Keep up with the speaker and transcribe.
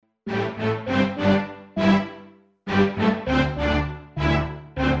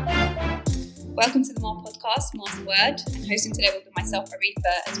Welcome to the MAR podcast, Mar's the Word, and hosting today will be myself,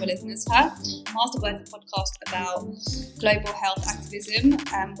 Arifa, as well as Nuzha. Mar's the Word is a podcast about global health activism,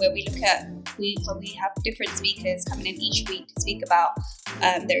 where we have different speakers coming in each week to speak about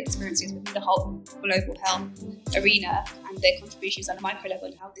their experiences within the whole global health arena and their contributions on a micro level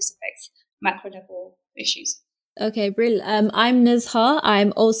and how this affects macro level issues. Okay, brilliant. I'm Nuzha.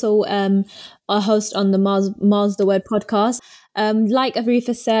 I'm also a host on the Mar's the Word podcast. Like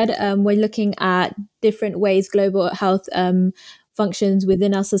Arifa said, we're looking at different ways global health functions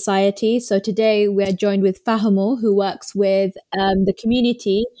within our society. So today we're joined with Fahamu, who works with the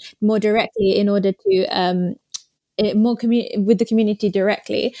community more directly in order to with the community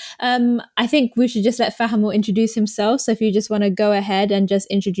directly. I think we should just let Fahamu introduce himself. So if you just want to go ahead and just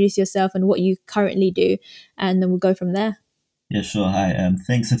introduce yourself and what you currently do, and then we'll go from there. Yeah, sure. Hi.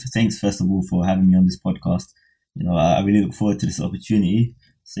 Thanks first of all for having me on this podcast. I really look forward to this opportunity.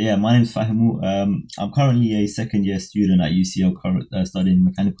 So yeah, my name is Fahamu. I'm currently a second year student at UCL, studying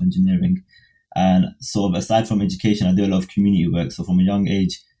mechanical engineering. And sort of aside from education, I do a lot of community work. So from a young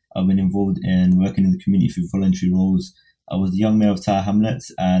age, I've been involved in working in the community through voluntary roles. I was the young mayor of Tower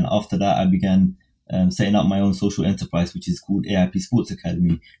Hamlets, and after that, I began setting up my own social enterprise, which is called AIP Sports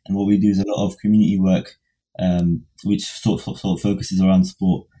Academy. And what we do is a lot of community work, which sort of focuses around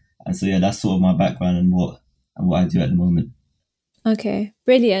sport. And so yeah, that's sort of my background and what I do at the moment. Okay,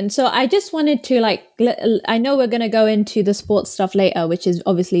 brilliant. So I just wanted to I know we're going to go into the sports stuff later, which is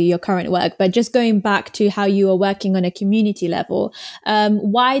obviously your current work, but just going back to how you were working on a community level,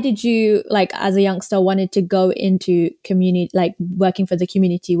 why did you, as a youngster, wanted to go into community, working for the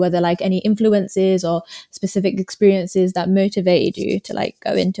community? Were there any influences or specific experiences that motivated you to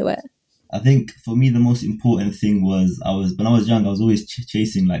go into it? I think for me, the most important thing was when I was young, I was always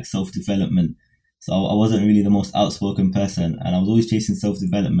chasing self-development. So I wasn't really the most outspoken person, and I was always chasing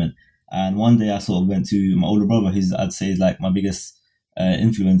self-development. And one day I sort of went to my older brother, who's I'd say is my biggest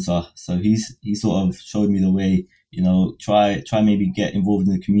influencer. So he sort of showed me the way. Try maybe get involved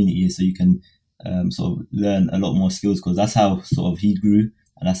in the community so you can sort of learn a lot more skills, because that's how sort of he grew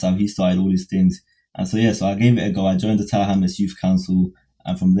and that's how he started all these things. And so yeah, so I gave it a go. I joined the Tower Hamlets Youth Council,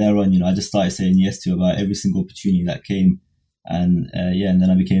 and from there on, I just started saying yes to about every single opportunity that came. And and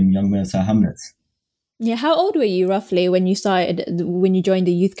then I became young mayor of Tower Hamlets. Yeah, how old were you roughly when you joined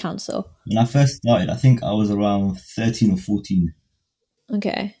the youth council? When I first started, I think I was around 13 or 14.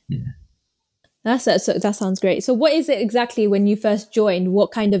 Okay. Yeah. That sounds great. So what is it exactly when you first joined?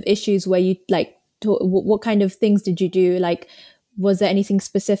 What kind of issues were you what kind of things did you do? Was there anything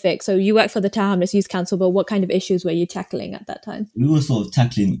specific? So you worked for the Tower Hamlets Youth Council, but what kind of issues were you tackling at that time? We were sort of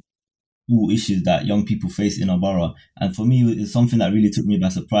tackling all issues that young people face in our borough. And for me, it's something that really took me by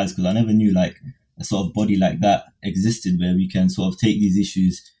surprise, because I never knew a sort of body like that existed, where we can sort of take these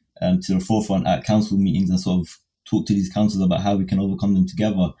issues to the forefront at council meetings and sort of talk to these councils about how we can overcome them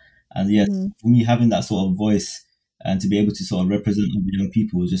together. And yes, for me, having that sort of voice and to be able to sort of represent other young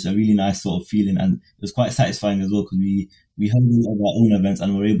people was just a really nice sort of feeling, and it was quite satisfying as well, because we held a lot of our own events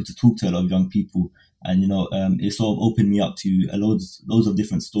and were able to talk to a lot of young people. And it sort of opened me up to loads of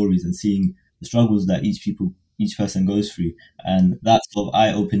different stories and seeing the struggles that each person goes through. And that sort of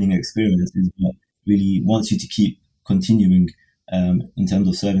eye-opening experience is what really wants you to keep continuing in terms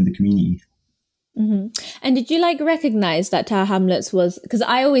of serving the community. Mm-hmm. And did you recognize that Tower Hamlets was, because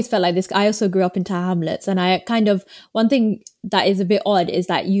I always felt like this, I also grew up in Tower Hamlets, and I one thing that is a bit odd is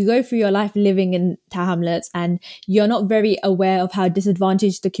that you go through your life living in Tower Hamlets and you're not very aware of how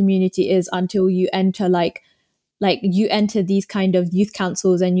disadvantaged the community is until you enter you enter these kind of youth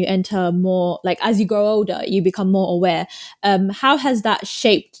councils, and you enter more, as you grow older, you become more aware. How has that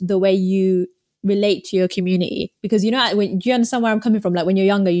shaped the way you relate to your community? Because do you understand where I'm coming from? When you're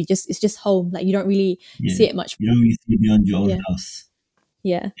younger, it's just home. You don't really see it much. You don't really see beyond your own house.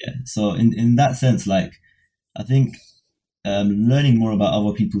 Yeah. So in that sense, I think learning more about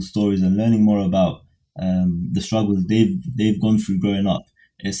other people's stories and learning more about the struggles they've gone through growing up,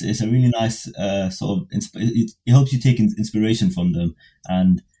 it's a really nice sort of it helps you take inspiration from them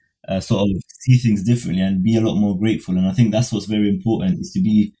and sort of see things differently and be a lot more grateful. And I think that's what's very important, is to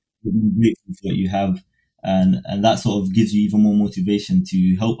be grateful for what you have, and that sort of gives you even more motivation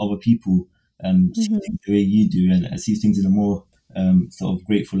to help other people see things the way you do, and see things in a more sort of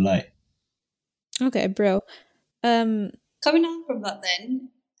grateful light. Okay, bro. Coming on from that then,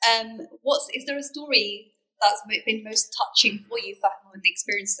 is there a story that's been most touching for you, Fahamu, and the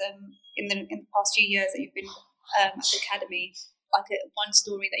experience in the past few years that you've been at the academy? One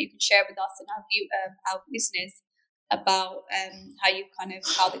story that you can share with us and our listeners about how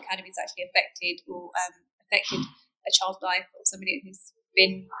the academy has actually affected a child's life, or somebody who's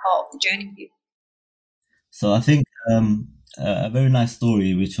been part of the journey with you. So I think a very nice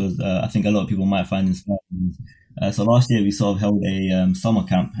story, which was I think a lot of people might find inspiring. So last year we sort of held a summer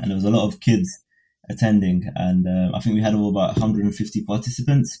camp, and there was a lot of kids attending, and I think we had about 150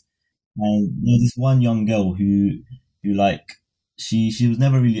 participants. And there was this one young girl who like she was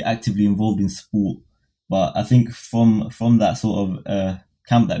never really actively involved in sport, but I think from that sort of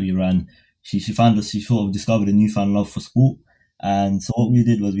camp that we ran, she sort of discovered a newfound love for sport. And so what we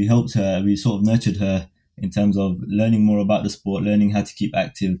did was we helped her, we sort of nurtured her in terms of learning more about the sport, learning how to keep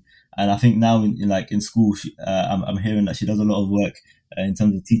active. And I think now in school, I'm hearing that she does a lot of work in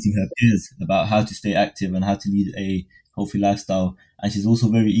terms of teaching her peers about how to stay active and how to lead a healthy lifestyle. And she's also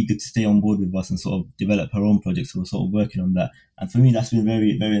very eager to stay on board with us and sort of develop her own projects. So we're sort of working on that. And for me, that's been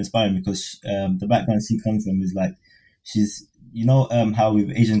very, very inspiring because the background she comes from is like, she's, how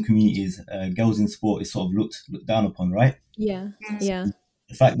with Asian communities, girls in sport is sort of looked down upon, right? Yeah. Yeah.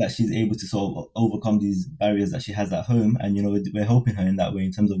 The fact that she's able to sort of overcome these barriers that she has at home, and we're helping her in that way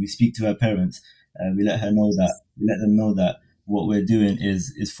in terms of we speak to her parents, we let them know that what we're doing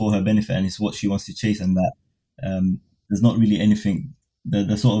is for her benefit and it's what she wants to chase, and that there's not really anything.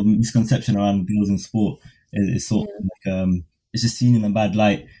 The sort of misconception around girls in sport is sort of like it's just seen in a bad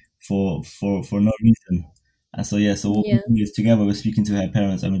light for no reason. And so so what we do is together we're speaking to her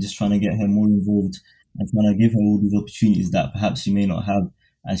parents and we're just trying to get her more involved and trying to give her all these opportunities that perhaps she may not have.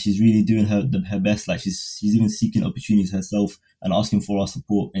 And she's really doing her best. Like she's even seeking opportunities herself and asking for our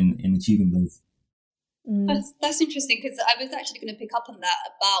support in achieving those. That's interesting because I was actually going to pick up on that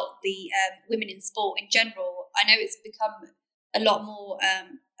about the women in sport in general. I know it's become a lot more.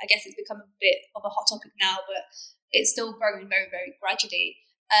 I guess it's become a bit of a hot topic now, but it's still growing very, very gradually.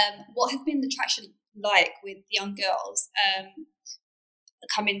 What has been the traction like with young girls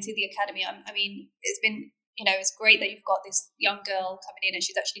coming to the academy? I mean, it's been, it's great that you've got this young girl coming in and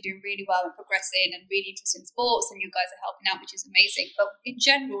she's actually doing really well and progressing and really interested in sports, and you guys are helping out, which is amazing. But in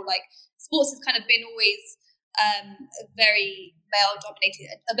general, like, sports has kind of been always a very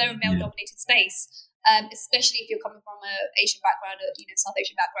male-dominated space, especially if you're coming from an Asian background, South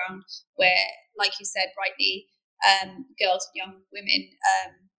Asian background, where, like you said rightly, girls and young women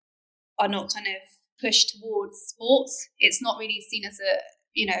are not kind of pushed towards sports. It's not really seen as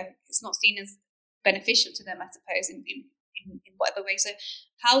it's not seen as beneficial to them, I suppose, in whatever way. So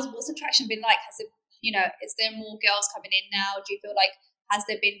what's the traction been like? Has it, is there more girls coming in now? Do you feel like, has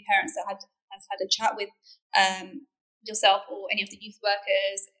there been parents that has had a chat with yourself or any of the youth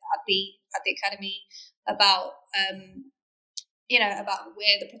workers at the academy about about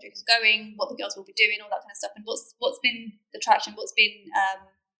where the project is going, what the girls will be doing, all that kind of stuff, and what's been the traction? What's been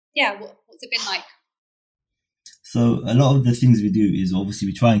what's it been like? So a lot of the things we do is obviously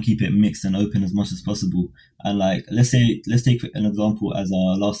we try and keep it mixed and open as much as possible. And like, let's take an example as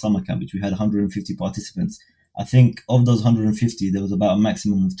our last summer camp, which we had 150 participants. I think of those 150, there was about a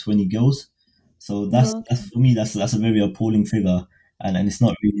maximum of 20 girls. So that's for me, that's a very appalling figure, and it's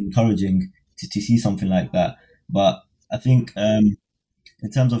not really encouraging to see something like that. But I think in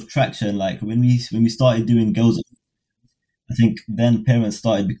terms of traction, like when we started doing girls, I think then parents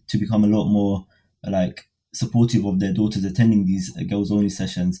started to become a lot more like supportive of their daughters attending these girls only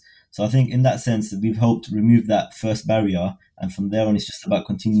sessions. So I think in that sense we've helped remove that first barrier, and from there on it's just about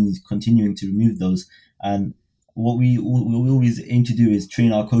continuing to remove those. And what we always aim to do is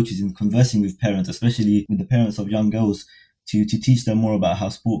train our coaches in conversing with parents, especially with the parents of young girls, to teach them more about how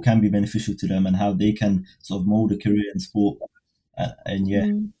sport can be beneficial to them and how they can sort of mold a career in sport. So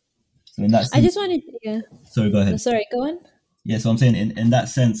in that sense, I just wanted sorry, go ahead. No, sorry, go on. Yeah, so I'm saying in that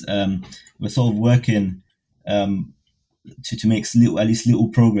sense, we're sort of working to make at least little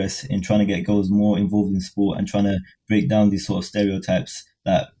progress in trying to get girls more involved in sport and trying to break down these sort of stereotypes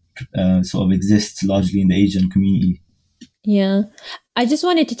that sort of exist largely in the Asian community. Yeah, I just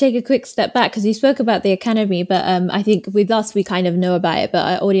wanted to take a quick step back because you spoke about the academy, but I think with us we kind of know about it, but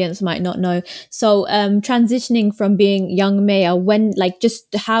our audience might not know. So transitioning from being young Maya, when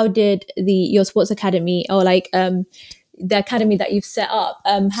just how did your sports academy or the academy that you've set up,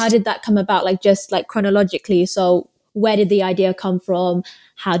 how did that come about? Just chronologically. So where did the idea come from?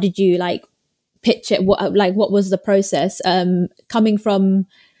 How did you pitch it? What was the process coming from?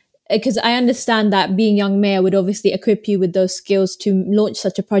 Because I understand that being young Maya would obviously equip you with those skills to launch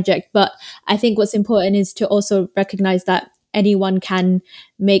such a project. But I think what's important is to also recognize that anyone can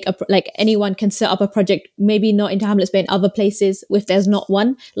anyone can set up a project, maybe not in Hamlets, but in other places if there's not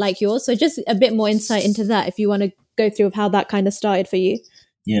one like yours. So just a bit more insight into that, if you want to go through how that kind of started for you.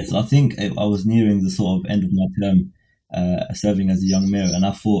 Yes, I think I was nearing the sort of end of my term serving as a young mayor, and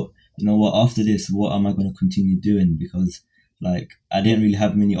I thought, you know what, after this, what am I going to continue doing? Because like I didn't really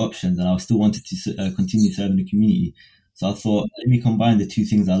have many options, and I still wanted to continue serving the community. So I thought, let me combine the two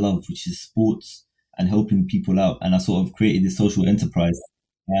things I love, which is sports and helping people out. And I sort of created this social enterprise.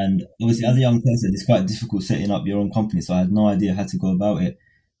 And obviously, as a young person, it's quite difficult setting up your own company. So I had no idea how to go about it.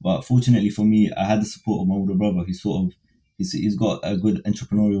 But fortunately for me, I had the support of my older brother, who sort of he's got a good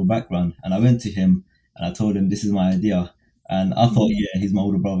entrepreneurial background. And I went to him and I told him this is my idea. And I thought, yeah, he's my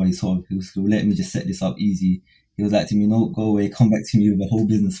older brother. He'll let me just set this up easy. He was like to me, no, go away, come back to me with a whole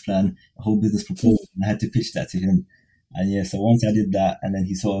business plan, a whole business proposal. And I had to pitch that to him. And yeah, so once I did that, and then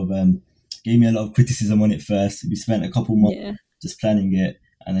he sort of gave me a lot of criticism on it first. We spent a couple months just planning it,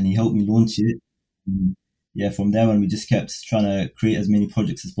 and then he helped me launch it. And yeah, from there on, we just kept trying to create as many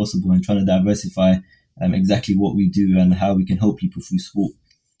projects as possible and trying to diversify exactly what we do and how we can help people through sport.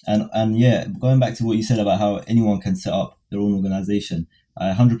 And yeah, going back to what you said about how anyone can set up their own organization,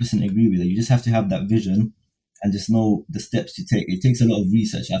 I 100% agree with it. You just have to have that vision and just know the steps to take. It takes a lot of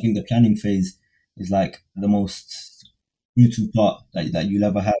research. I think the planning phase is like the most brutal part that you'll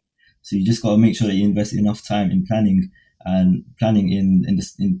ever have. So you just got to make sure that you invest enough time in planning and planning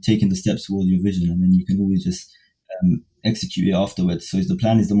in taking the steps towards your vision, and then you can always just execute it afterwards. So the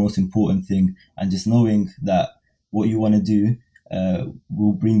plan is the most important thing, and just knowing that what you want to do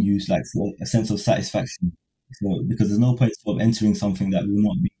will bring you like a sense of satisfaction. So because there's no point of entering something that will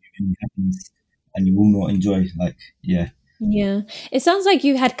not bring you any happiness and you will not enjoy. Like yeah. Yeah. It sounds like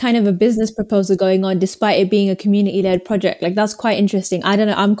you had kind of a business proposal going on despite it being a community-led project. Like that's quite interesting. I don't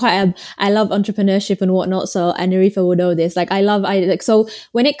know. I love entrepreneurship and whatnot. So, and Arifa will know this. Like so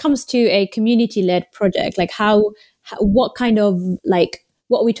when it comes to a community-led project, like what kind of like,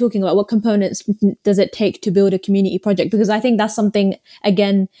 what are we talking about? What components does it take to build a community project? Because I think that's something,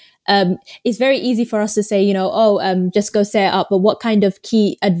 again, it's very easy for us to say, just go set it up. But what kind of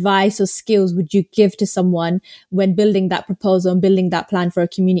key advice or skills would you give to someone when building that proposal and building that plan for a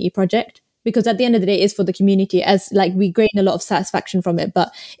community project? Because at the end of the day, it's for the community, as like we gain a lot of satisfaction from it.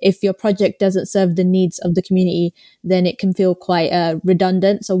 But if your project doesn't serve the needs of the community, then it can feel quite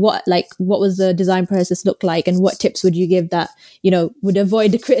redundant. So what was the design process look like, and what tips would you give that, would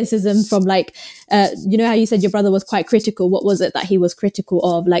avoid the criticism from how you said your brother was quite critical? What was it that he was critical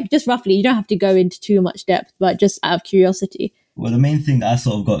of? Like just roughly, you don't have to go into too much depth, but just out of curiosity. Well, the main thing that I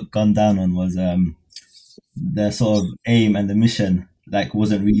sort of got gunned down on was the sort of aim and the mission like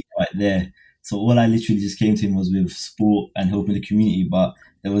wasn't really quite there. So all I literally just came to him was with sport and helping the community, but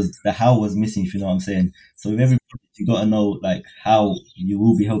there was the how was missing, if you know what I'm saying. So with every project, you got to know like how you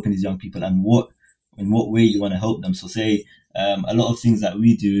will be helping these young people and in what way you want to help them. So say a lot of things that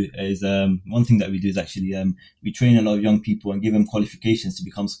we do is one thing that we do is actually we train a lot of young people and give them qualifications to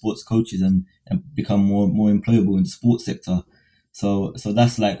become sports coaches and become more employable in the sports sector. So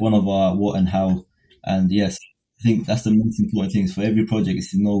that's like one of our what and how. And yes, I think that's the most important thing for every project is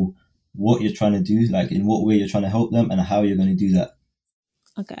to know what you're trying to do, like in what way you're trying to help them and how you're going to do that.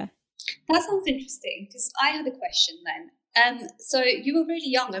 Okay. That sounds interesting because I had a question then. So you were really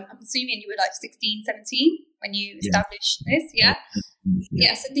young. I'm assuming you were like 16, 17 when you established this, yeah?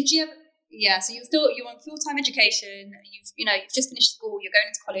 Yeah. So did you ever, so you're on full-time education. You've just finished school. You're going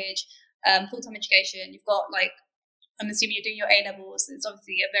into college, full-time education. You've got like, I'm assuming you're doing your A-levels. It's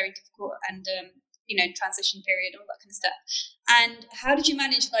obviously a very difficult and transition period, all that kind of stuff. And how did you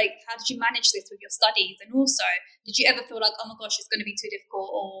manage this with your studies? And also, did you ever feel like, oh my gosh, it's going to be too difficult?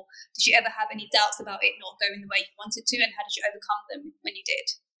 Or did you ever have any doubts about it not going the way you wanted to? And how did you overcome them when you did,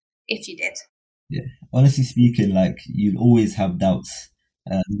 if you did? Yeah, honestly speaking, like you'll always have doubts.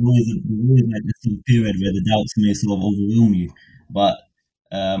 There's always like this sort of period where the doubts may sort of overwhelm you. But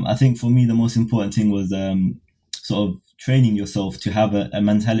I think for me, the most important thing was sort of training yourself to have a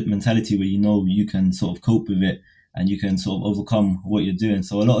mentality where you can sort of cope with it and you can sort of overcome what you're doing.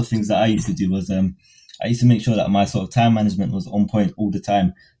 So a lot of things that I used to do was I used to make sure that my sort of time management was on point all the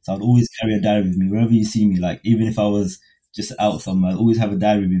time. So I'd always carry a diary with me wherever you see me. Like even if I was just out somewhere, I'd always have a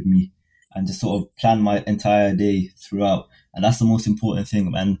diary with me and just sort of plan my entire day throughout. And that's the most important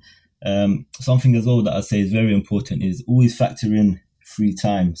thing. And something as well that I say is very important is always factor in free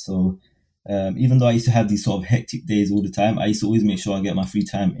time. So even though I used to have these sort of hectic days all the time, I used to always make sure I get my free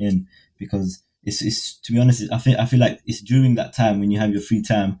time in, because it's to be honest, I feel like it's during that time when you have your free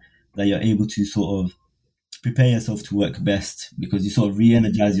time that you're able to sort of prepare yourself to work best, because you sort of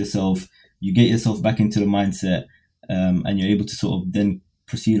re-energize yourself, you get yourself back into the mindset, and you're able to sort of then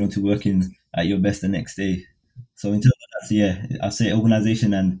proceed on to working at your best the next day. So in terms of that, I'd say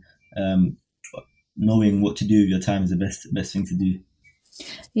organization and knowing what to do with your time is the best thing to do.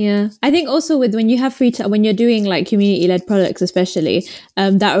 Yeah, I think also with when you have free time, when you're doing like community led products, especially,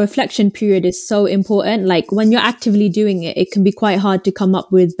 that reflection period is so important. Like when you're actively doing it, it can be quite hard to come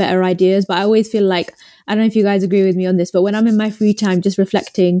up with better ideas. But I always feel like, I don't know if you guys agree with me on this, but when I'm in my free time, just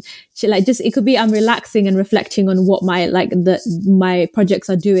reflecting, like just it could be I'm relaxing and reflecting on what my projects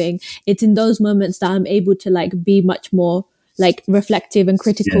are doing. It's in those moments that I'm able to like be much more like reflective and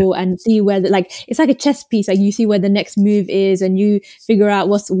critical and see where like it's like a chess piece, like you see where the next move is and you figure out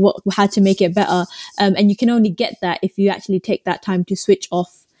how to make it better, and you can only get that if you actually take that time to switch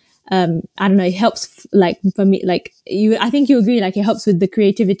off. I don't know, it helps, like for me, like I think you agree, like it helps with the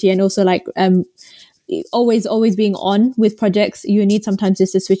creativity, and also like always being on with projects, you need sometimes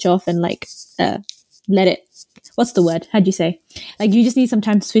just to switch off and like let it, what's the word? How'd you say? Like you just need some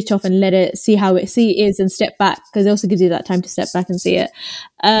time to switch off and let it see it is and step back, because it also gives you that time to step back and see it.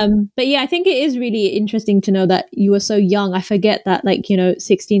 But yeah, I think it is really interesting to know that you were so young. I forget that, like,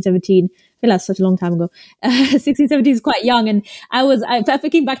 16, 17, I feel like that's such a long time ago. 16, 17 is quite young. And I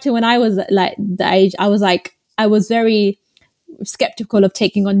thinking back to when I was like the age, I was very skeptical of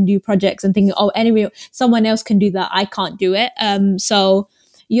taking on new projects and thinking, oh, anyway, someone else can do that, I can't do it. So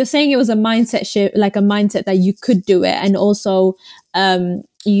you're saying it was a mindset shift, like a mindset that you could do it, and also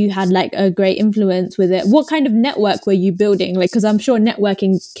you had like a great influence with it. What kind of network were you building? Like, because I'm sure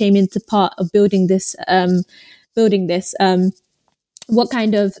networking came into part of building this. What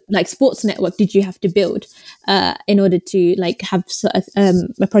kind of like sports network did you have to build in order to like have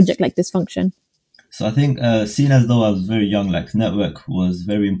a project like this function? So I think, seeing as though I was very young, like network was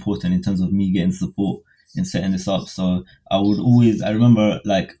very important in terms of me getting support in setting this up. So I remember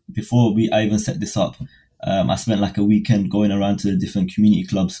like before I even set this up, I spent like a weekend going around to the different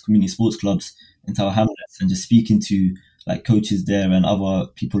community sports clubs in Tower Hamlets, and just speaking to like coaches there and other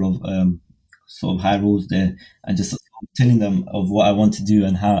people of sort of high roles there, and just telling them of what I want to do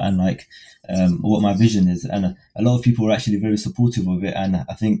and how, and like what my vision is. And a lot of people were actually very supportive of it. And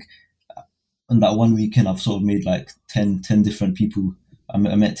I think on that one weekend, I've sort of made like 10 different people. I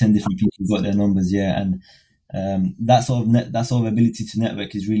met 10 different people, got their numbers, and that sort of ability to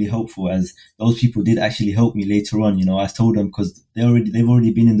network is really helpful, as those people did actually help me later on. I told them, because they've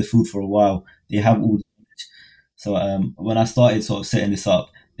already been in the field for a while, they have all the knowledge. So when I started sort of setting this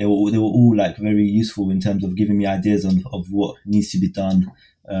up, they were all like very useful in terms of giving me ideas of what needs to be done,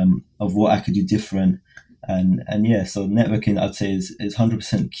 of what I could do different, and yeah. So networking, I'd say, is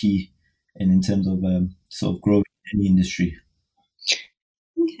 100% key in terms of sort of growing any industry.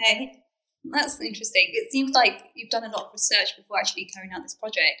 Okay, that's interesting. It seems like you've done a lot of research before actually carrying out this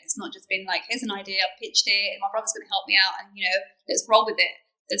project. It's not just been like, here's an idea, I pitched it, my brother's going to help me out, and let's roll with it.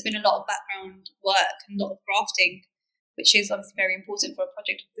 There's been a lot of background work and a lot of drafting, which is obviously very important for a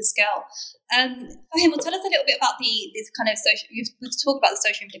project of this scale. Fahim, tell us a little bit about this kind of social. We've talked about the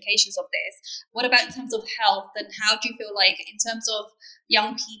social implications of this. What about in terms of health, and how do you feel like in terms of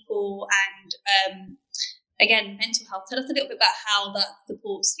young people and again, mental health? Tell us a little bit about how that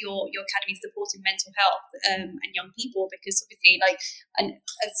supports your academy supporting mental health and young people, because obviously, like, and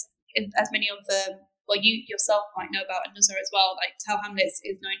as many of you yourself might know about, and Nuzha as well, like Tower Hamlets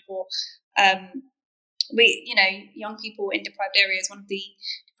is known for young people in deprived areas. One of the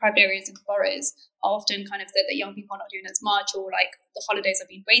deprived areas in boroughs are often kind of said that young people are not doing as much, or like the holidays are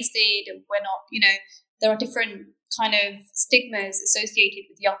being wasted, and we're not, there are different kind of stigmas associated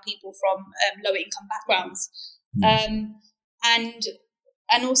with young people from lower income backgrounds, and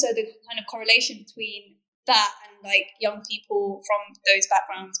also the kind of correlation between that and like young people from those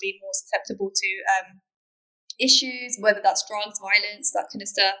backgrounds being more susceptible to issues, whether that's drugs, violence, that kind of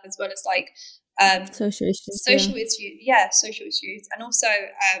stuff, as well as like social issues, social issues, and also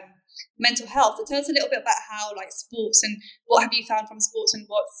mental health. So tell us a little bit about how like sports, and what have you found from sports, and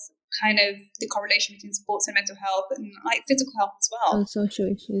what's kind of the correlation between sports and mental health, and like physical health as well. And social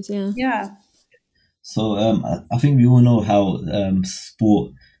issues, yeah. So I think we all know how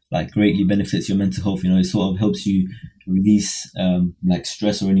sport like greatly benefits your mental health. It sort of helps you release like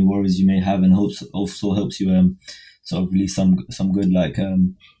stress or any worries you may have, and also helps you sort of release some good like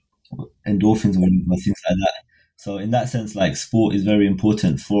endorphins or things like that. So in that sense, like sport is very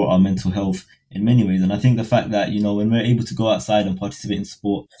important for our mental health in many ways. And I think the fact that, when we're able to go outside and participate in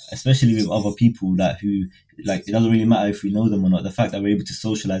sport, especially with other people who like, it doesn't really matter if we know them or not, the fact that we're able to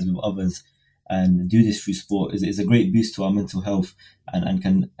socialize with others and do this through sport is a great boost to our mental health. And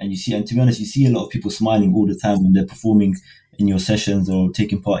to be honest, you see a lot of people smiling all the time when they're performing in your sessions or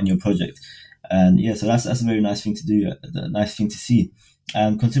taking part in your project. And yeah, so that's a very nice thing to do, a nice thing to see.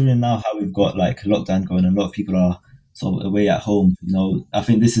 And considering now how we've got like lockdown going, and a lot of people are sort of away at home. I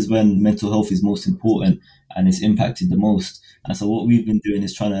think this is when mental health is most important and it's impacted the most. And so what we've been doing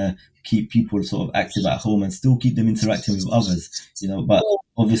is trying to keep people sort of active at home and still keep them interacting with others, but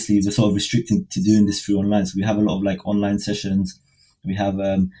obviously we're sort of restricting to doing this through online. So we have a lot of like online sessions. We have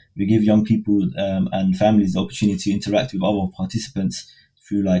we give young people and families the opportunity to interact with other participants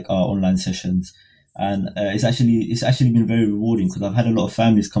through like our online sessions. And it's actually been very rewarding because I've had a lot of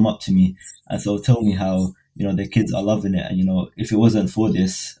families come up to me and sort of tell me how their kids are loving it. And if it wasn't for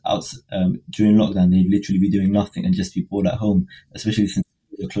this during lockdown, they'd literally be doing nothing and just be bored at home, especially since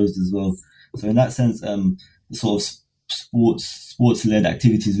they're closed as well. So in that sense, the sort of sports led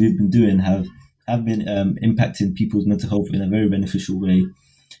activities we've been doing have been impacting people's mental health in a very beneficial way.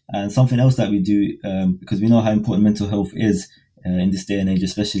 And something else that we do, because we know how important mental health is in this day and age,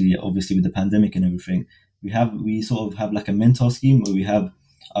 especially obviously with the pandemic and everything, we sort of have like a mentor scheme where we have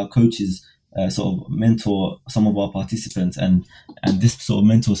our coaches sort of mentor some of our participants, and this sort of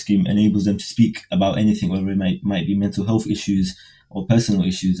mentor scheme enables them to speak about anything, whether it might be mental health issues or personal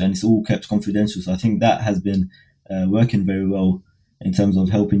issues, and it's all kept confidential. So I think that has been working very well in terms of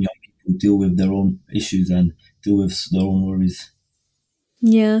helping young people deal with their own issues and deal with their own worries.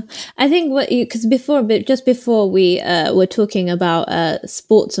 Yeah, I think just before we were talking about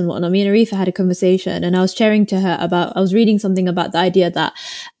sports and whatnot, me and Arifa had a conversation, and I was sharing to her I was reading something about the idea that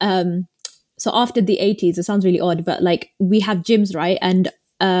so after the 80s, it sounds really odd, but like we have gyms, right? And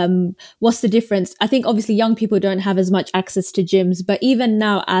what's the difference? I think obviously young people don't have as much access to gyms, but even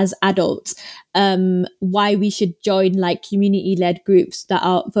now as adults, why we should join like community-led groups that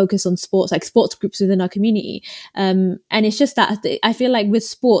are focused on sports, like sports groups within our community. And it's just that I feel like with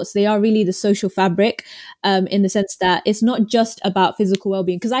sports, they are really the social fabric, in the sense that it's not just about physical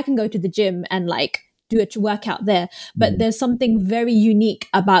well-being, because I can go to the gym and like do a workout there, but there's something very unique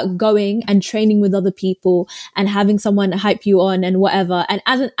about going and training with other people and having someone hype you on and whatever. And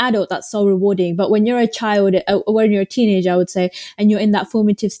as an adult, that's so rewarding. But when you're a child or when you're a teenager, I would say, and you're in that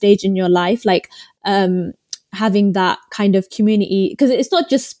formative stage in your life, like having that kind of community, because it's not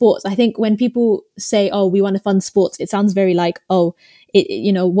just sports. I think when people say, oh, we want to fund sports, it sounds very like, oh,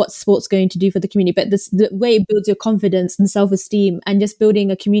 what's sports going to do for the community? But the way it builds your confidence and self-esteem and just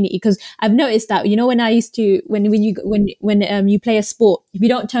building a community. Because I've noticed that, when I used to, when you play a sport, if you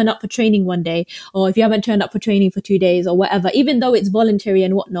don't turn up for training one day, or if you haven't turned up for training for 2 days or whatever, even though it's voluntary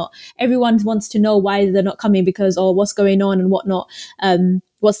and whatnot, everyone wants to know why they're not coming, because, or what's going on and whatnot.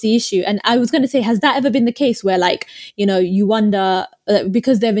 What's the issue? And I was going to say, has that ever been the case where like, you wonder,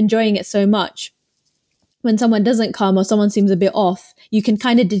 because they're enjoying it so much, when someone doesn't come or someone seems a bit off, you can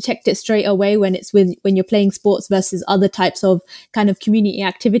kind of detect it straight away when when you're playing sports versus other types of kind of community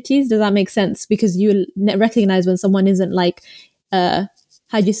activities? Does that make sense? Because you recognize when someone isn't like,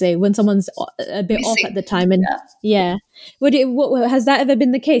 how do you say, when someone's a bit off at the time. And yeah. What has that ever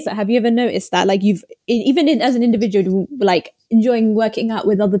been the case? Like, have you ever noticed that, like, you've as an individual, like enjoying working out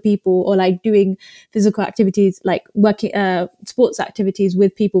with other people or like doing physical activities, like working sports activities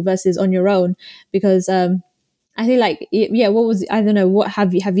with people versus on your own? Because I think like, yeah, I don't know, what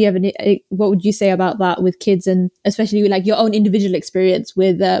have you ever, what would you say about that with kids, and especially like your own individual experience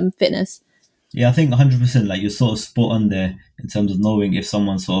with fitness? Yeah, I think 100%, like, you're sort of spot on there in terms of knowing if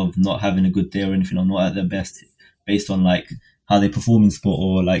someone's sort of not having a good day or anything, or not at their best, based on like how they perform in sport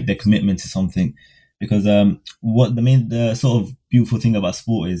or like their commitment to something. Because what the sort of beautiful thing about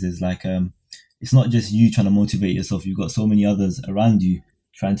sport is like it's not just you trying to motivate yourself. You've got so many others around you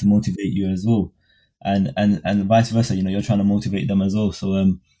trying to motivate you as well, and vice versa. You're trying to motivate them as well.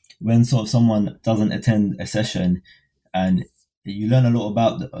 So when sort of someone doesn't attend a session, and you learn a lot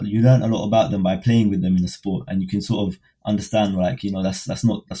about them by playing with them in a sport, and you can sort of understand, like, that's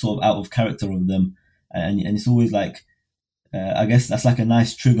sort of out of character of them, and it's always like, I guess that's like a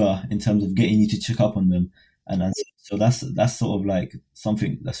nice trigger in terms of getting you to check up on them, and so that's sort of like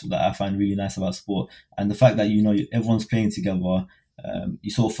something that I find really nice about sport, and the fact that everyone's playing together. You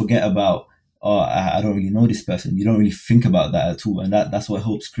sort of forget about, oh, I don't really know this person. You don't really think about that at all, and that's what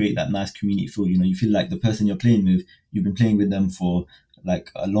helps create that nice community feel. You feel like the person you're playing with, you've been playing with them for like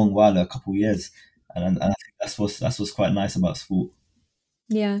a long while, a couple of years, and I think that's what's quite nice about sport.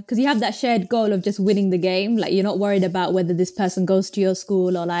 Yeah, because you have that shared goal of just winning the game. Like, you're not worried about whether this person goes to your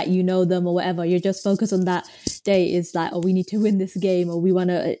school or like them or whatever. You're just focused on that day. Is like, oh, we need to win this game, or we want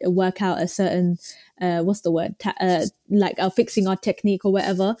to work out a certain what's the word? Like fixing our technique or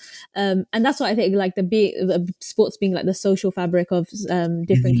whatever. And that's what I think. Like sports being like the social fabric of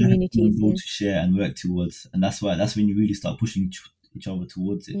different communities. To share and work towards, and that's when you really start pushing each other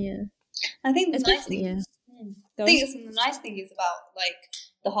towards it. Yeah, I think the nice thing. Yeah. I think the nice thing is about like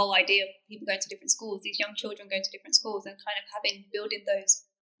the whole idea of people going to different schools, these young children going to different schools, and kind of building those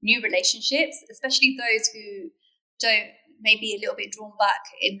new relationships, especially those who don't maybe a little bit drawn back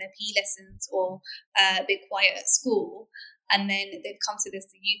in their PE lessons or a bit quiet at school. And then they've come to this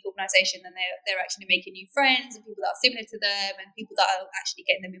youth organisation, and they're actually making new friends and people that are similar to them, and people that are actually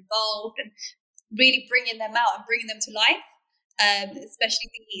getting them involved and really bringing them out and bringing them to life.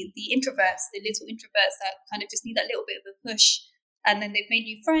 Especially the introverts, the little introverts that kind of just need that little bit of a push. And then they've made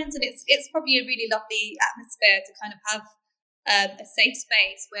new friends, and it's probably a really lovely atmosphere to kind of have a safe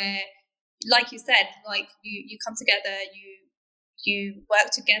space where, like you said, like you come together, you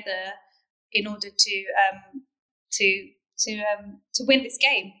work together in order to win this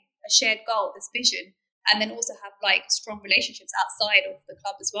game, a shared goal, this vision, and then also have like strong relationships outside of the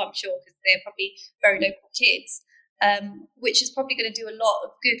club as well, I'm sure, because they're probably very local kids, which is probably going to do a lot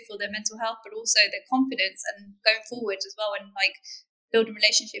of good for their mental health, but also their confidence and going forward as well, and like building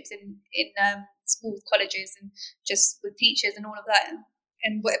relationships in schools, colleges, and just with teachers and all of that,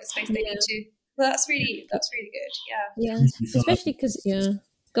 and whatever space they need to. Well, that's really good. Yeah, especially because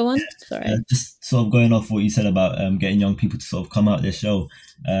Go on. Sorry. Just sort of going off what you said about getting young people to sort of come out their show.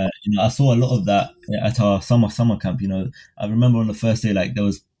 I saw a lot of that at our summer camp. I remember on the first day, like there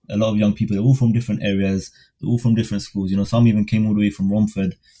was a lot of young people. They're all from different areas. They're all from different schools. Some even came all the way from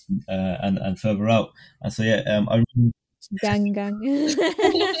Romford and further out. And so I remember. Gang.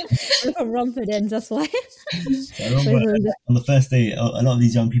 We're from Romford ends, that's why. I remember on the first day, a lot of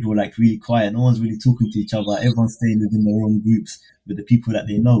these young people were like really quiet. No one's really talking to each other. Everyone's staying within their own groups with the people that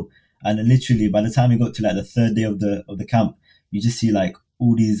they know. And then literally by the time we got to like the third day of the camp, you just see like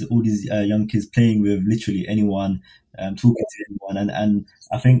all these young kids playing with literally anyone, talking to anyone. And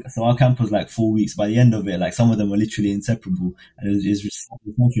I think so our camp was like 4 weeks. By the end of it, like some of them were literally inseparable, and it was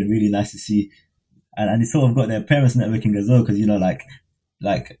really nice to see. And it sort of got their parents networking as well, because like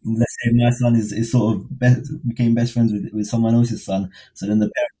let's say my son is sort of became best friends with someone else's son, so then the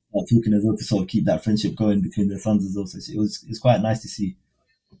parents start talking as well to sort of keep that friendship going between their sons as well. So it's quite nice to see.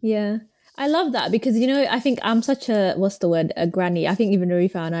 Yeah, I love that because I think I'm such a a granny. I think even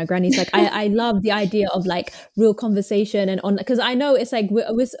Arifa and our grannies, like I love the idea of like real conversation and on, because I know it's like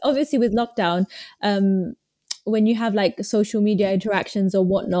with obviously with lockdown, when you have like social media interactions or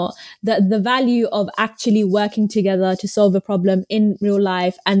whatnot, the value of actually working together to solve a problem in real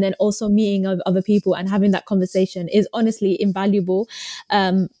life and then also meeting other people and having that conversation is honestly invaluable.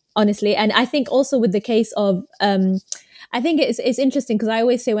 Honestly. And I think also with the case of, I think it's interesting because I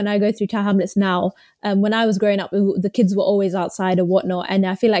always say when I go through Tower Hamlets now, when I was growing up, the kids were always outside or whatnot. And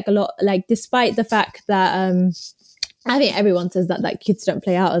I feel like a lot, like despite the fact that, I think everyone says that like kids don't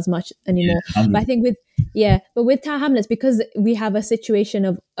play out as much anymore. Yeah, but I think with Tower Hamlets, because we have a situation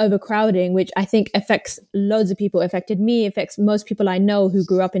of overcrowding, which I think affects loads of people, affected me, affects most people I know who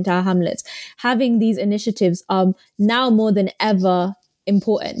grew up in Tower Hamlets. Having these initiatives are now more than ever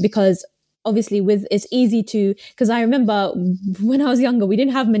important because obviously it's easy to, because I remember when I was younger, we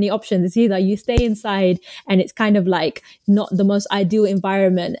didn't have many options. It's either you stay inside and it's kind of like not the most ideal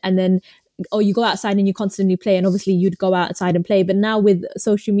environment, and then or you go outside and you constantly play, and obviously you'd go outside and play. But now with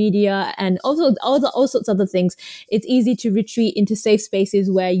social media and also all sorts of other things, it's easy to retreat into safe spaces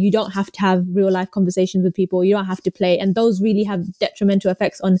where you don't have to have real life conversations with people. You don't have to play. And those really have detrimental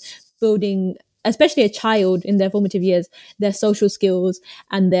effects on building, especially a child in their formative years, their social skills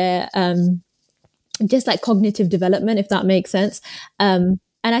and their just like cognitive development, if that makes sense.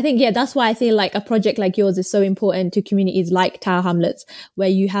 And I think, that's why I feel like a project like yours is so important to communities like Tower Hamlets, where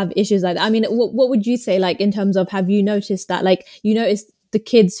you have issues like that. I mean, what would you say, like, in terms of, have you noticed that, like, you notice the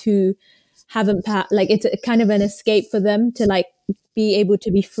kids who haven't, like, it's a kind of an escape for them to, like, be able to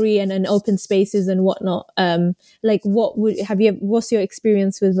be free and in open spaces and whatnot. Like, what's your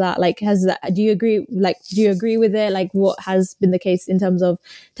experience with that? Like, do you agree with it? Like, what has been the case in terms of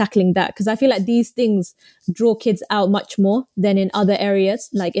tackling that? Because I feel like these things draw kids out much more than in other areas,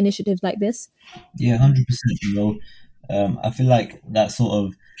 like initiatives like this. Yeah, 100%. I feel like that sort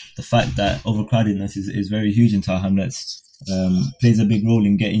of, the fact that overcrowdedness is very huge in Tower Hamlets plays a big role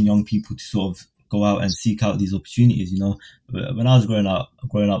in getting young people to sort of go out and seek out these opportunities. When I was growing up,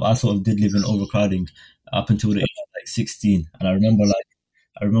 I sort of did live in overcrowding up until the age of like 16, and I remember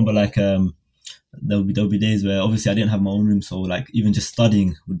there'll be days where obviously I didn't have my own room, so like even just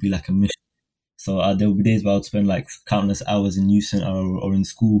studying would be like a mission. So there would be days where I would spend like countless hours in youth center or in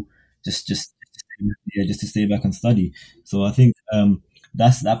school just to stay back and study. So I think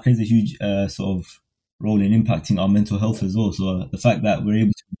that plays a huge sort of role in impacting our mental health as well. So the fact that we're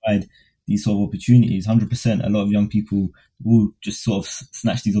able to provide these sort of opportunities, 100%, a lot of young people will just sort of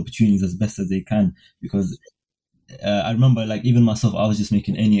snatch these opportunities as best as they can, because I remember like even myself, I was just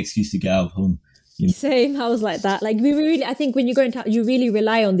making any excuse to get out of home. Same. I was like that. Like we really, I think when you go into, you really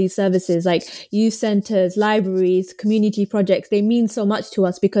rely on these services like youth centers, libraries, community projects. They mean so much to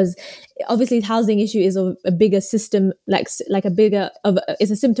us because obviously the housing issue is a bigger system, like a bigger it's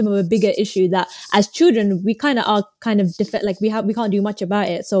a symptom of a bigger issue that as children we kind of are like we can't do much about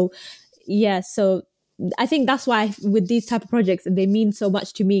it. So yeah, so I think that's why with these type of projects they mean so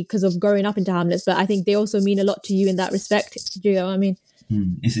much to me because of growing up into Hamlets. But I think they also mean a lot to you in that respect. Do you know what I mean?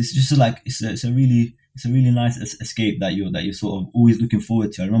 It's just like it's a really nice escape that you're sort of always looking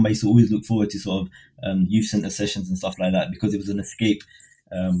forward to. I remember I used to always look forward to sort of youth center sessions and stuff like that because it was an escape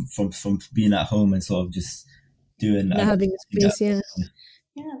from being at home and sort of just doing having a space. Yeah,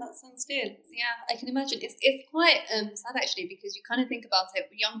 that sounds good. Yeah, I can imagine. It's quite sad actually because you kind of think about it.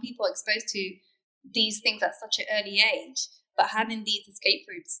 Young people are exposed to these things at such an early age, but having these escape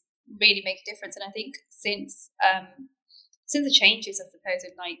routes really make a difference. And I think since the changes, I suppose,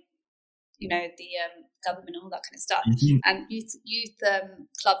 in like, you know, the government and all that kind of stuff, and youth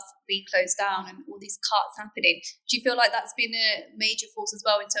clubs being closed down and all these carts happening, do you feel like that's been a major force as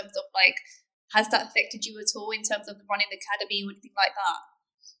well in terms of like, has that affected you at all in terms of running the academy or anything like that?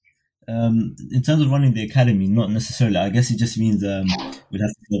 In terms of running the academy, not necessarily. I guess it just means we'd have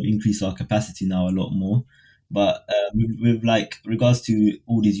to sort of increase our capacity now a lot more. But with like regards to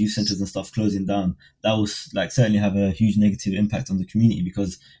all these youth centers and stuff closing down, that will like certainly have a huge negative impact on the community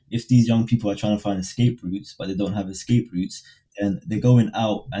because if these young people are trying to find escape routes but they don't have escape routes, then they're going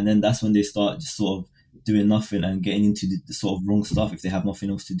out and then that's when they start just sort of doing nothing and getting into the sort of wrong stuff if they have nothing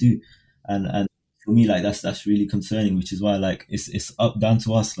else to do. And for me, like that's really concerning, which is why like it's down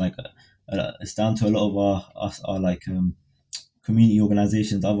to us, like it's down to a lot of our like community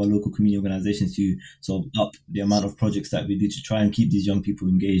organizations, other local community organizations to sort of up the amount of projects that we do to try and keep these young people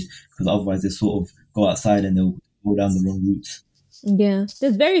engaged because otherwise they sort of go outside and they'll go down the wrong routes. Yeah,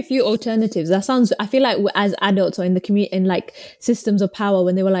 there's very few alternatives. I feel like as adults or in the community, in like systems of power,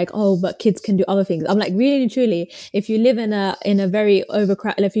 when they were like, oh, but kids can do other things. I'm like, really and truly, if you live in a very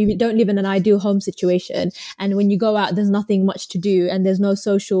overcrowded, if you don't live in an ideal home situation and when you go out, there's nothing much to do and there's no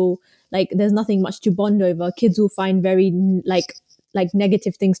social, like there's nothing much to bond over, kids will find very like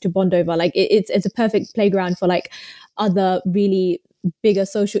negative things to bond over. Like it's a perfect playground for like other really bigger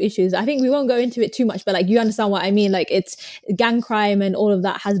social issues. I think we won't go into it too much, but like you understand what I mean. Like it's gang crime and all of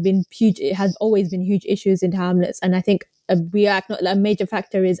that has been huge. It has always been huge issues in Hamlets, and I think a major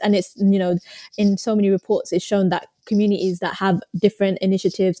factor is, and it's, you know, in so many reports it's shown that communities that have different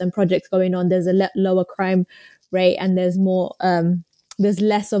initiatives and projects going on, there's a lower crime rate and there's more there's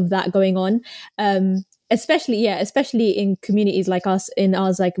less of that going on. Especially in communities like us, in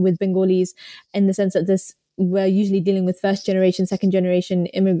ours, like with Bengalis, in the sense that we're usually dealing with first generation, second generation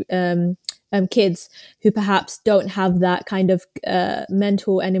kids who perhaps don't have that kind of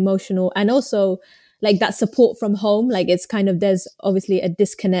mental and emotional and also like that support from home. Like it's kind of, there's obviously a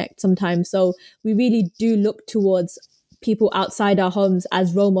disconnect sometimes. So we really do look towards people outside our homes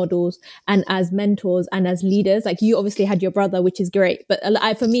as role models and as mentors and as leaders. Like you obviously had your brother, which is great, but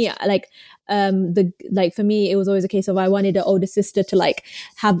for me, it was always a case of I wanted an older sister to like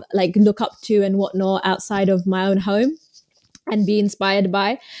have like look up to and whatnot outside of my own home and be inspired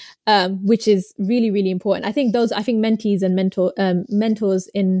by, which is really, really important. I think mentees and mentors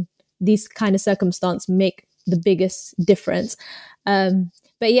in these kind of circumstance make the biggest difference.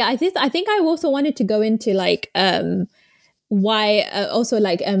 But yeah, I think I also wanted to go into like why also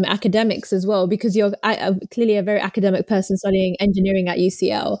like academics as well, because you're clearly a very academic person studying engineering at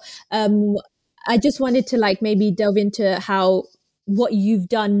UCL. I just wanted to like maybe delve into what you've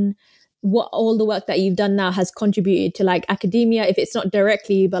done, what all the work that you've done now has contributed to like academia, if it's not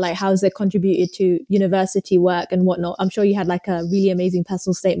directly, but like how's it contributed to university work and whatnot. I'm sure you had like a really amazing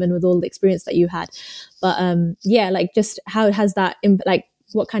personal statement with all the experience that you had, but yeah, like just how has that like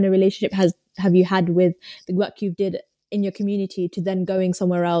what kind of relationship have you had with the work you did in your community to then going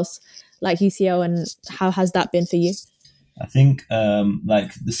somewhere else like UCL, and how has that been for you? I think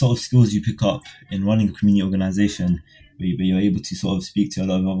like the sort of skills you pick up in running a community organization where you're able to sort of speak to a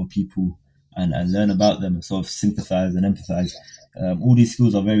lot of other people and learn about them and sort of sympathize and empathize. All these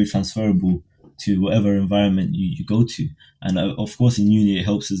skills are very transferable to whatever environment you go to. And of course in uni it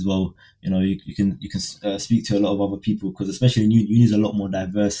helps as well. You know, you can speak to a lot of other people because especially in uni is a lot more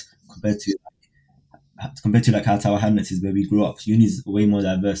diverse compared to like how Tower Hamlets is where we grew up. Uni is way more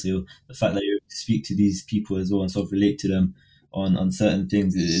diverse. So the fact that you're able to speak to these people as well and sort of relate to them on certain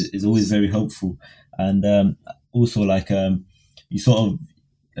things is always very helpful. And also like you sort of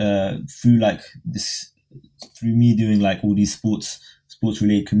through me doing like all these sports sports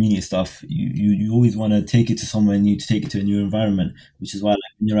related community stuff, you always want to take it to somewhere new, to take it to a new environment, which is why like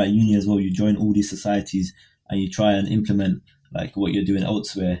when you're at uni as well, you join all these societies and you try and implement like what you're doing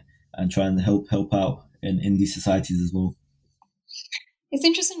elsewhere and try and help out in these societies as well. It's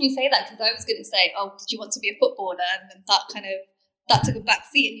interesting you say that, because I was going to say, oh, did you want to be a footballer? And then that took a back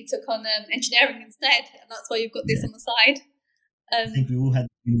seat and you took on engineering instead. And that's why you've got this on the side. I think we all had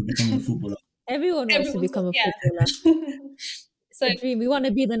to become a footballer. Everyone wants to become a footballer. So the dream. We want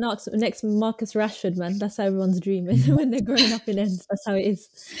to be the next Marcus Rashford, man. That's how everyone's dream is when they're growing up in ends. That's how it is.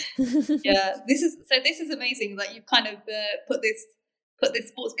 This is amazing that you've kind of put this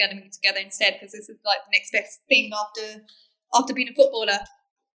sports academy together instead, because this is like the next best thing after being a footballer.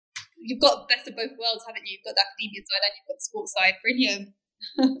 You've got best of both worlds, haven't you? You've got the academia side and you've got the sports side. Brilliant.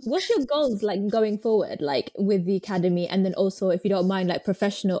 What's your goals like going forward, like with the academy, and then also, if you don't mind, like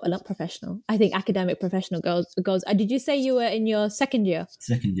academic professional goals? Did you say you were in your second year?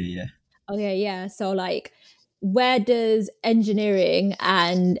 Second year, yeah. Okay, yeah. So like, where does engineering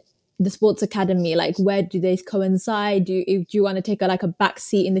and the sports academy, like, where do they coincide? Do you want to take a back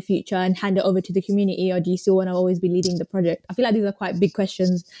seat in the future and hand it over to the community, or do you still want to always be leading the project? I feel like these are quite big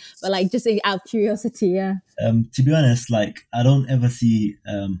questions, but like just out of curiosity, yeah. To be honest, like I don't ever see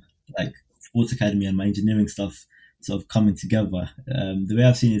like sports academy and my engineering stuff sort of coming together. The way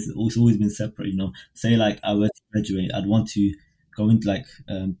I've seen it is it's always been separate. You know, say like I were to graduate, I'd want to go into like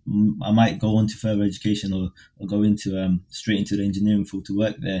I might go on to further education or go into straight into the engineering field to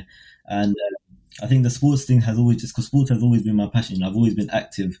work there. And I think the sports thing has always, just because sports has always been my passion. You know, I've always been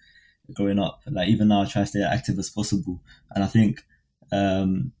active growing up. Like even now, I try to stay as active as possible. And I think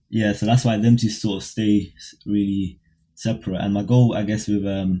so that's why them two sort of stay really separate. And my goal, I guess, with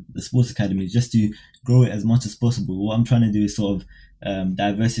the sports academy is just to grow it as much as possible. What I'm trying to do is sort of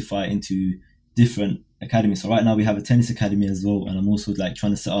diversify into different academies. So right now we have a tennis academy as well, and I'm also like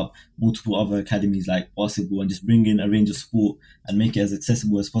trying to set up multiple other academies like basketball, and just bring in a range of sport and make it as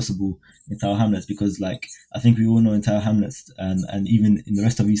accessible as possible in Tower Hamlets, because like I think we all know in Tower Hamlets and even in the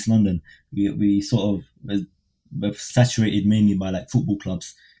rest of East London, we sort of we're saturated mainly by like football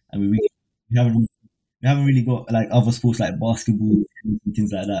clubs, and we haven't really got like other sports like basketball and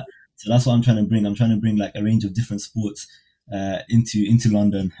things like that. So that's what I'm trying to bring. I'm trying to bring like a range of different sports into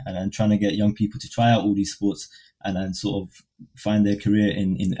London, and trying to get young people to try out all these sports and sort of find their career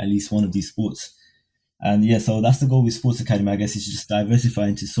in at least one of these sports. And yeah, so that's the goal with Sports Academy, I guess, is just diversify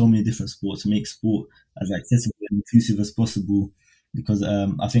into so many different sports, make sport as accessible and inclusive as possible. Because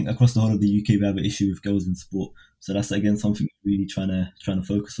I think across the whole of the UK we have an issue with girls in sport, so that's again something we're really trying to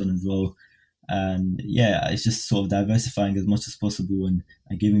focus on as well. And yeah, it's just sort of diversifying as much as possible and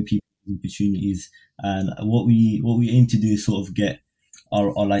giving people opportunities. And what we aim to do is sort of get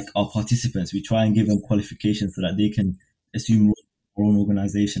our participants. We try and give them qualifications so that they can assume their own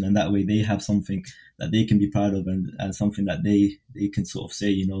organization, and that way they have something that they can be proud of, and something that they can sort of say,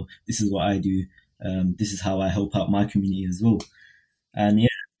 you know, this is what I do, this is how I help out my community as well. And yeah,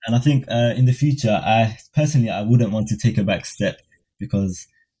 and I think in the future, I wouldn't want to take a back step, because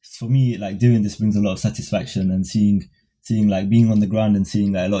for me, like doing this brings a lot of satisfaction, and seeing like being on the ground and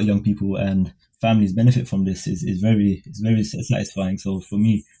seeing like a lot of young people and families benefit from this is very satisfying. So for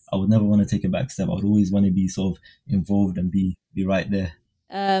me, I would never want to take a back step. I would always want to be sort of involved and be right there.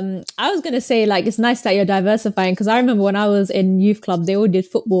 I was going to say, like, it's nice that you're diversifying, because I remember when I was in youth club, they all did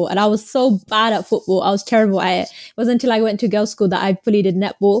football, and I was so bad at football. I was terrible at it. It wasn't until I went to girls' school that I fully did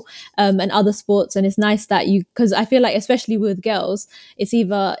netball and other sports. And it's nice that because I feel like, especially with girls,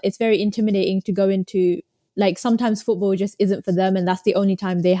 it's very intimidating to go into, like, sometimes football just isn't for them, and that's the only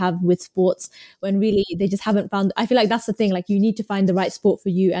time they have with sports, when really they just haven't found. I feel like that's the thing, like, you need to find the right sport for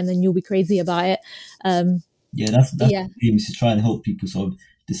you, and then you'll be crazy about it. That's the aim, is to try and help people sort of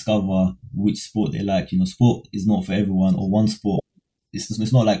discover which sport they like. You know, sport is not for everyone, or one sport.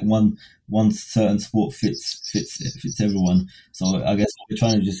 It's not like one certain sport fits everyone. So I guess we're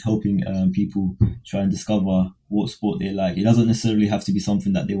trying to just helping people try and discover what sport they like. It doesn't necessarily have to be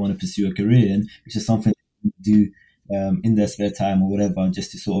something that they want to pursue a career in. It's just something they do in their spare time or whatever,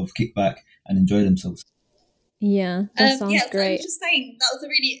 just to sort of kick back and enjoy themselves. Yeah, that sounds great. So I was just saying, that was I'm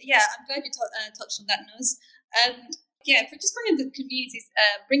glad you touched on that, Nuz. For just bringing the communities,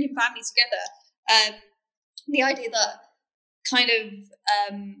 bringing families together. The idea that kind of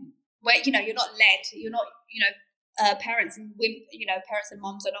where, you know, you're not led, you're not, you know, parents and women, you know, parents and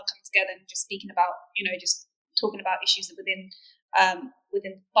moms are not coming together and just speaking about, you know, just talking about issues within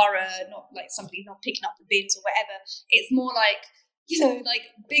the borough, not like somebody not picking up the bins or whatever. It's more like, you know,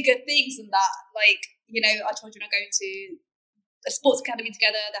 like bigger things than that. Like, you know, I told you I'm going to a sports academy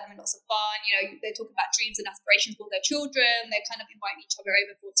together. They're having lots of fun. They're talking about dreams and aspirations for their children. They're kind of inviting each other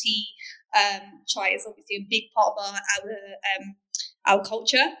over for tea. Chai is obviously a big part of our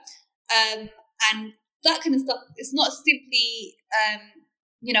culture, and that kind of stuff. It's not simply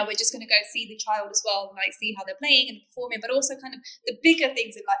we're just going to go see the child as well, like see how they're playing and performing, but also kind of the bigger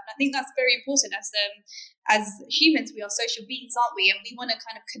things in life. And I think that's very important. As humans, we are social beings, aren't we? And we want to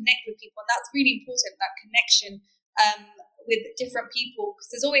kind of connect with people, and that's really important. That connection with different people, because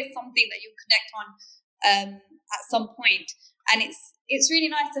there's always something that you'll connect on at some point, and it's really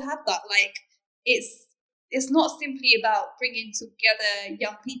nice to have that. Like it's not simply about bringing together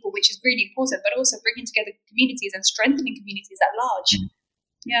young people, which is really important, but also bringing together communities and strengthening communities at large.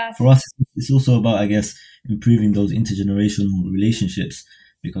 Yeah. For us, it's also about, I guess, improving those intergenerational relationships,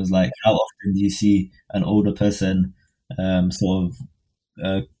 because like how often do you see an older person sort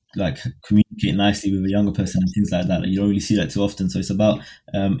of like communicate nicely with a younger person and things like that? You don't really see that too often. So it's about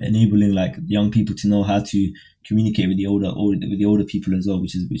enabling like young people to know how to communicate with the older people as well,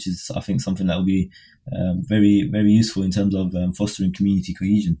 which is I think something that will be very, very useful in terms of fostering community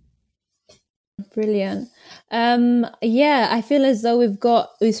cohesion. Brilliant. I feel as though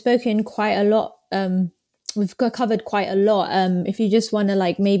we've spoken quite a lot. We've covered quite a lot. If you just want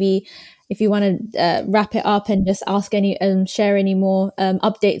to if you want to wrap it up and just ask share any more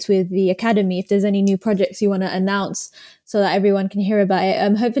updates with the academy, if there's any new projects you want to announce so that everyone can hear about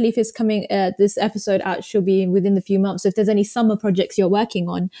it. Hopefully if it's coming, this episode out should be within the few months. So if there's any summer projects you're working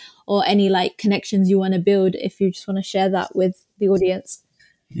on or any like connections you want to build, if you just want to share that with the audience.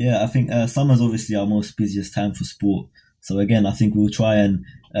 Yeah, I think summer's obviously our most busiest time for sport. So again, I think we'll try and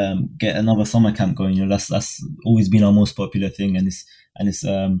get another summer camp going. That's always been our most popular thing, and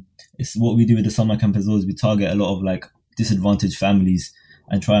it's what we do with the summer camp as well. Is we target a lot of like disadvantaged families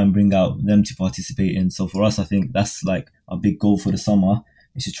and try and bring out them to participate in. So for us, I think that's like a big goal for the summer,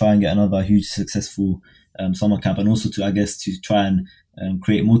 is to try and get another huge successful summer camp, and also to try and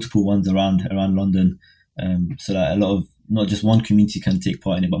create multiple ones around London, so that a lot of, not just one community can take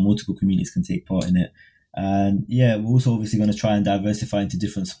part in it, but multiple communities can take part in it. And yeah, we're also obviously going to try and diversify into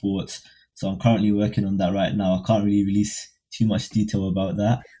different sports. So I'm currently working on that right now. I can't really release too much detail about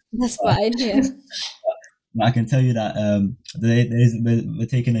that. That's fine, yeah. But I can tell you that we're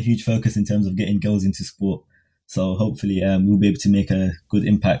taking a huge focus in terms of getting girls into sport. So hopefully we'll be able to make a good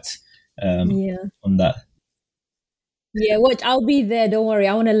impact on that. Yeah, watch, I'll be there. Don't worry.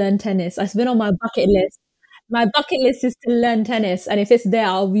 I want to learn tennis. It's been on my bucket list. My bucket list is to learn tennis, and if it's there,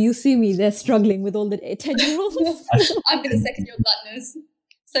 you'll see me there struggling with all the 10-year-olds. I'm going to second your bluntness.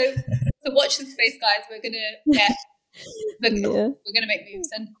 So watch this space, guys. We're going to make moves,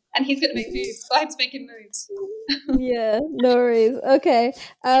 and he's going to make moves. Vibe's making moves. Yeah, no worries. Okay.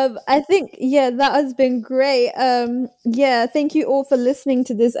 I think, that has been great. Thank you all for listening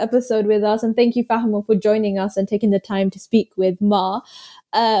to this episode with us, and thank you, Fahima, for joining us and taking the time to speak with Ma.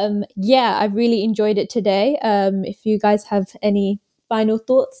 I've really enjoyed it today. If you guys have any final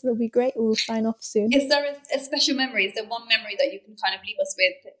thoughts, that'll be great. We'll sign off soon. Is there a special memory? Is there one memory that you can kind of leave us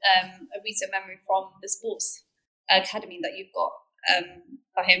with, a recent memory from the sports academy that you've got,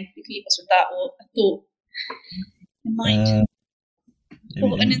 Fahim? You can leave us with that, or a thought in mind,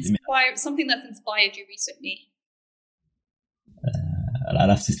 or something that's inspired you recently. I'll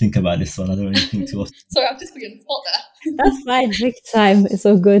have to think about this one. I don't really think too often. Sorry, I've just put you on the spot there. That's fine. Take time. It's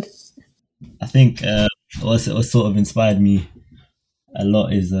all good. I think what sort of inspired me a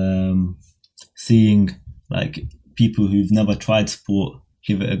lot is seeing like people who've never tried sport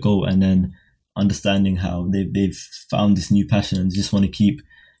give it a go, and then understanding how they've found this new passion and just want to keep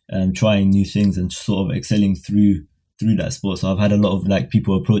trying new things and sort of excelling through that sport. So I've had a lot of like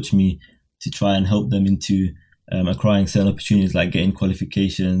people approach me to try and help them into acquiring certain opportunities, like getting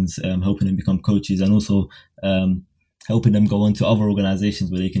qualifications, helping them become coaches, and also helping them go on to other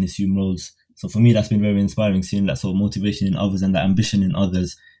organizations where they can assume roles. So for me, that's been very inspiring, seeing that sort of motivation in others and that ambition in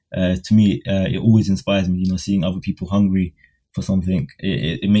others. To me, it always inspires me, seeing other people hungry for something.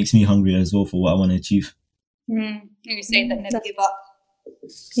 It makes me hungry as well for what I want to achieve. You say that never give up.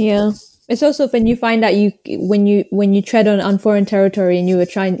 Yeah. It's also when you find out when you tread on foreign territory and you were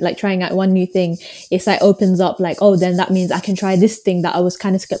trying out one new thing, it's like opens up like, oh, then that means I can try this thing that I was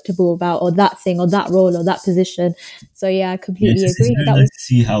kind of skeptical about, or that thing, or that role, or that position. So yeah, I completely agree. It's very nice to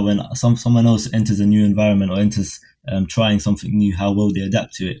see how when someone else enters a new environment or enters trying something new, how well they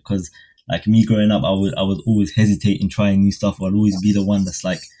adapt to it. Because like me growing up, I would always hesitate in trying new stuff. I'd always be the one that's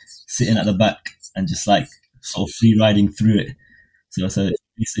like sitting at the back and just like sort of free riding through it. So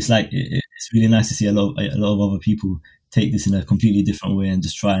it's like it's really nice to see a lot of other people take this in a completely different way and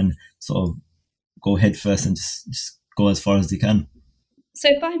just try and sort of go head first and just go as far as they can. So,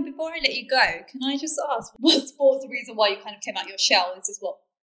 Fahim, before I let you go, can I just ask, was sports the reason why you kind of came out your shell? Is this what,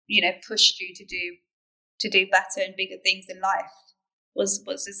 pushed you to do better and bigger things in life? Was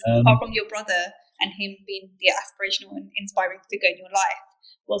this, apart from your brother and him being the aspirational and inspiring figure in your life,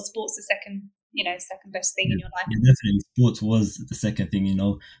 was sports the second best thing in your life? Yeah, definitely. Sports was the second thing,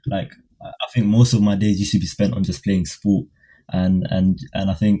 like I think most of my days used to be spent on just playing sport. And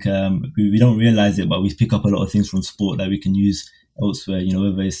I think we don't realize it, but we pick up a lot of things from sport that we can use elsewhere,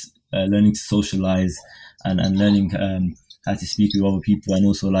 whether it's learning to socialize and learning how to speak with other people, and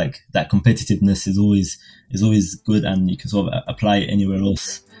also like that competitiveness is always good, and you can sort of apply it anywhere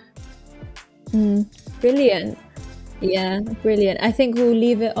else. Brilliant. Yeah, brilliant. I think we'll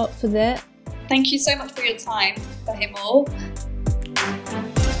leave it up for that. Thank you so much for your time, Fahim.